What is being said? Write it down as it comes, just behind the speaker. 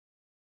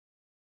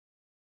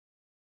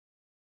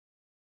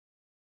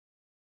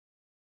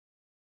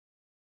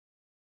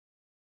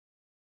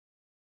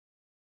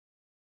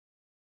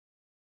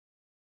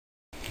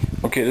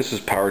Okay, this is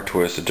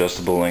Powertwist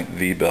adjustable length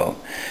V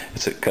belt.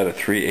 It's got a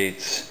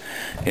 3/8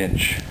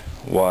 inch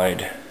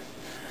wide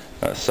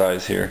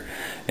size here,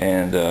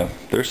 and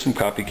there's some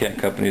copycat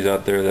companies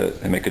out there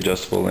that make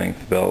adjustable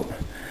length belt,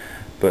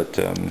 but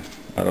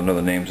I don't know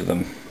the names of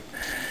them.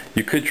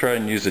 You could try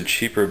and use a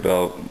cheaper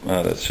belt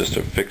that's just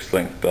a fixed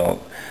length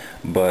belt,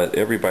 but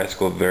every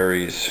bicycle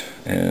varies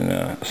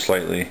in,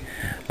 slightly.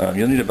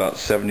 You'll need about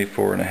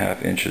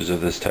 74.5 inches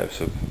of this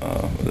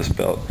this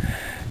belt,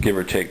 give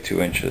or take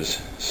 2 inches.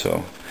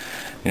 So,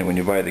 when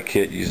you buy the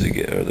kit,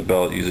 the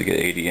belt, usually get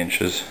 80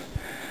 inches,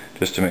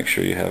 just to make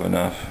sure you have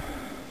enough.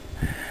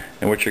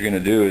 And what you're going to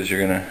do is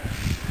you're going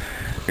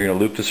to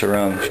loop this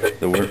around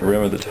the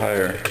rim of the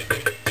tire,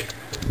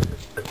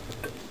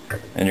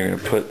 and you're going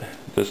to put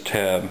this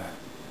tab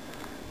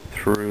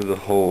through the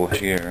hole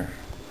here,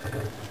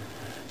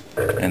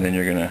 and then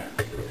you're going to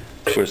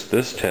twist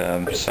this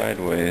tab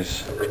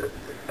sideways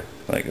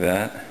like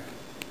that,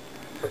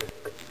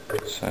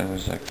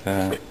 sideways like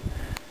that,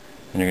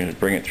 and you're going to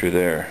bring it through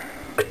there.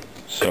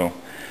 So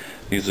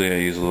usually I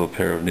use a little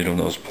pair of needle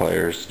nose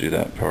pliers to do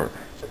that part.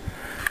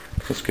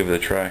 Let's give it a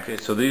try. Okay,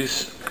 so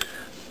these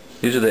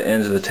are the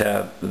ends of the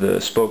tab, the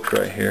spokes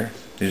right here.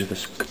 These are the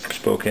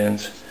spoke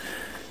ends,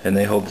 and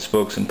they hold the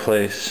spokes in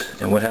place.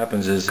 And what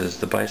happens is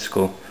the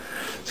bicycle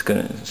is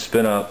going to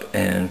spin up,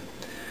 and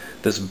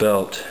this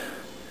belt,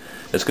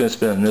 it's going to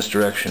spin in this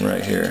direction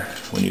right here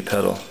when you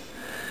pedal,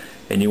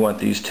 and you want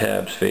these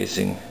tabs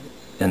facing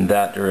in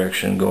that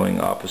direction, going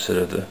opposite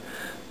of the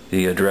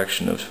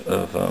direction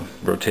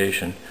of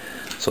rotation.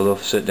 So they'll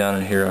sit down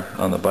in here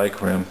on the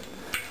bike rim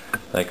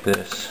like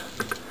this,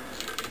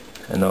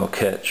 and they'll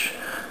catch.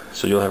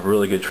 So you'll have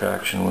really good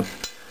traction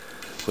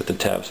with the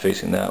tabs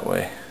facing that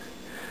way.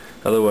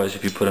 Otherwise,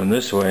 if you put them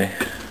this way,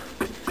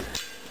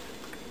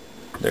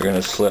 they're going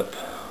to slip.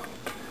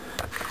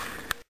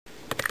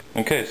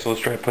 Okay, so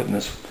let's try putting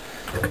this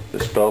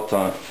belt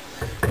on,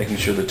 making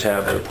sure the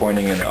tabs are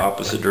pointing in the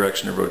opposite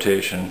direction of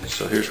rotation.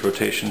 So here's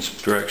rotation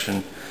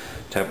direction,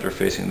 tabs are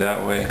facing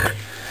that way.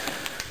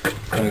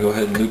 I'm going to go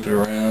ahead and loop it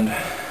around.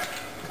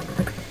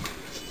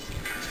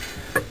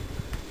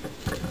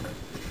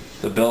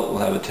 The belt will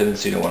have a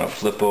tendency to want to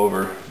flip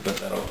over,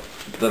 but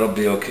that'll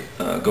be okay,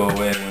 go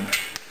away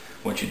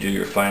once you do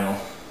your final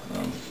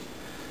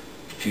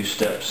few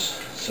steps.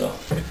 So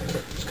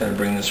just kind of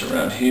bring this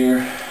around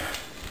here,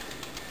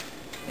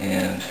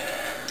 and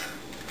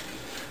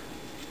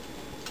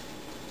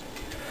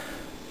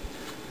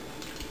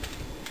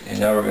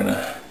now we're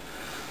gonna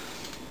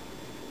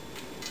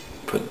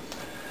put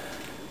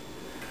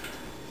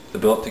the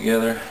belt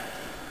together,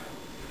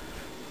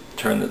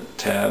 turn the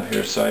tab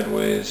here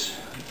sideways,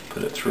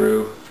 put it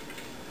through,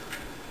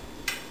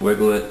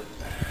 wiggle it.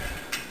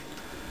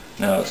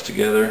 Now it's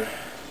together,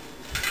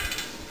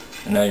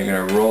 and now you're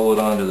going to roll it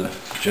onto the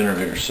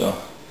generator. So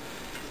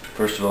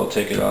first of all,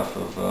 take it off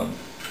of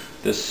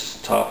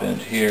this top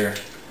end here,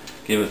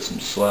 give it some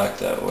slack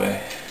that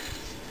way,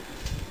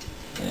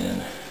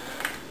 and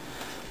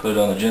put it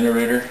on the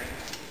generator,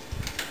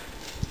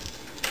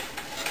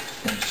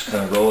 and just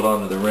kind of roll it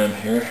onto the rim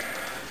here.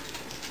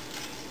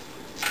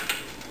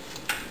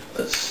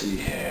 Let's see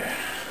here.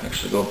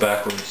 Actually go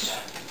backwards,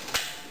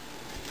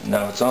 and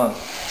now it's on.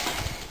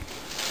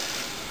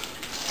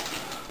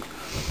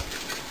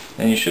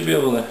 And you should be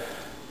able to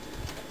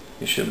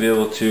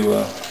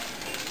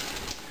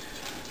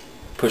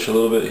push a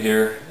little bit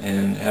here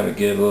and have it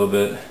give a little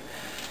bit.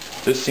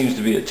 This seems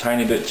to be a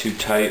tiny bit too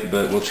tight,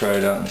 but we'll try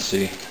it out and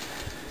see.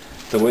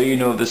 The way you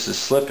know this is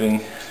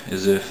slipping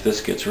is if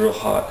this gets real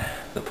hot,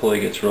 the pulley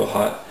gets real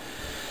hot,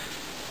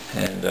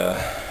 and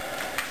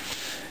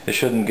it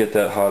shouldn't get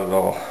that hot at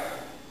all.